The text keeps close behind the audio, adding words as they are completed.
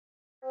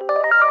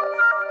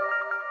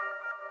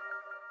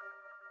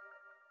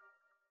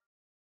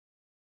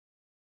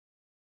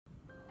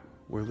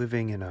We're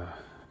living in a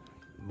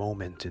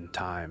moment in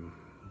time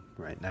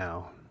right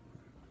now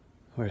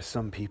where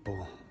some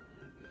people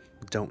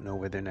don't know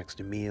where their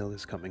next meal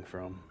is coming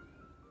from.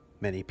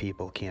 Many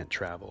people can't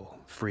travel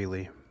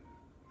freely.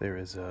 There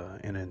is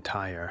an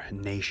entire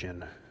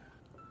nation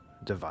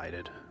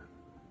divided.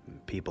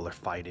 People are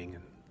fighting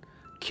and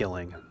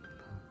killing,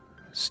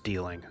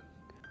 stealing,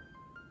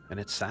 and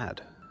it's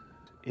sad.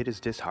 It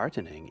is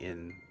disheartening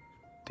in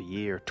the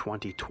year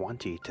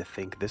 2020 to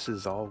think this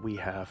is all we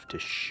have to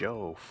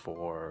show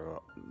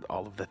for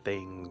all of the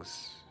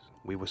things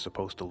we were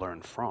supposed to learn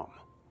from.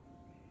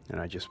 And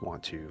I just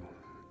want to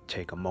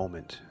take a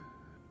moment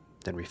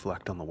and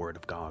reflect on the Word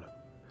of God.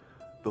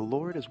 The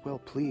Lord is well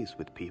pleased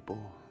with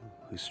people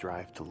who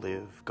strive to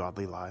live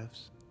godly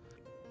lives.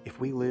 If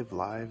we live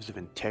lives of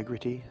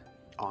integrity,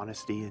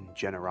 honesty, and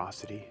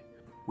generosity,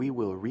 we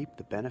will reap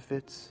the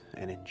benefits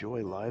and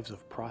enjoy lives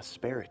of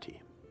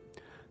prosperity.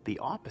 The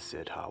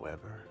opposite,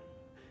 however,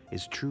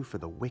 is true for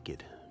the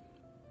wicked.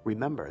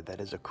 Remember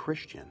that as a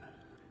Christian,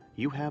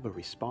 you have a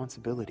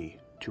responsibility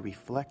to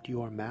reflect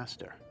your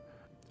Master.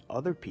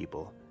 Other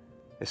people,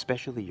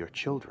 especially your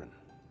children,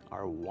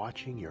 are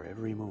watching your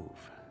every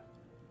move.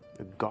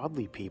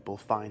 Godly people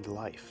find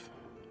life.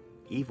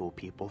 Evil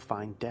people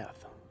find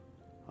death.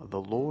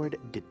 The Lord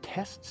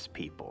detests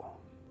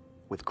people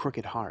with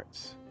crooked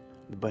hearts,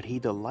 but He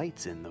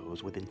delights in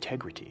those with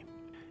integrity.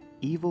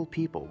 Evil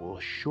people will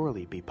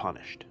surely be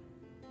punished,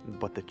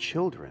 but the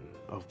children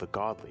of the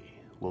godly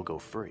will go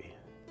free.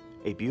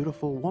 A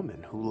beautiful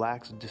woman who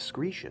lacks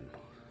discretion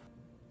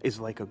is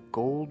like a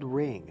gold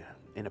ring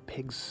in a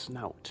pig's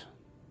snout.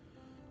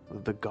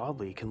 The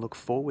godly can look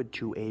forward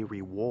to a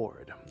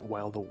reward,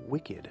 while the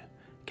wicked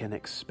can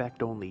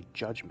expect only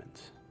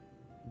judgment.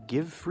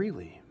 Give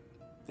freely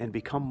and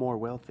become more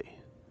wealthy.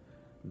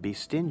 Be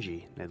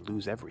stingy and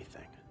lose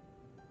everything.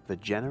 The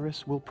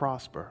generous will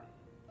prosper.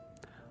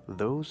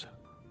 Those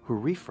who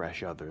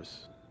refresh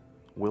others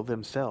will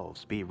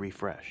themselves be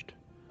refreshed.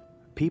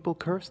 People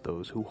curse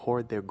those who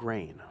hoard their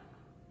grain,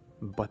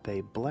 but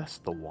they bless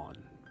the one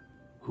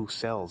who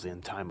sells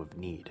in time of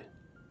need.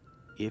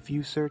 If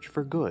you search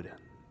for good,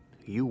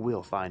 you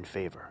will find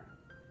favor.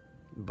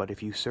 But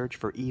if you search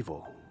for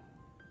evil,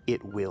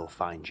 it will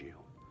find you.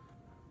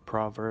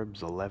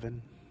 Proverbs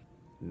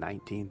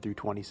 11:19 through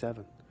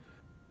 27.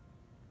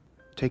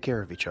 Take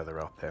care of each other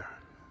out there.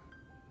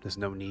 There's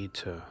no need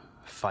to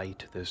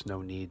fight. There's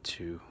no need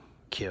to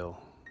kill.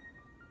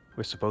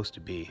 We're supposed to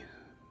be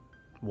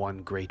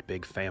one great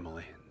big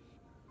family.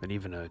 And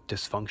even a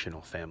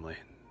dysfunctional family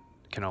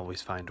can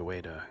always find a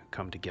way to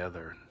come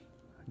together and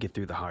get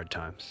through the hard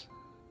times.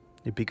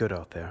 Be good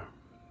out there.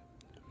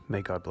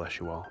 May God bless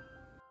you all.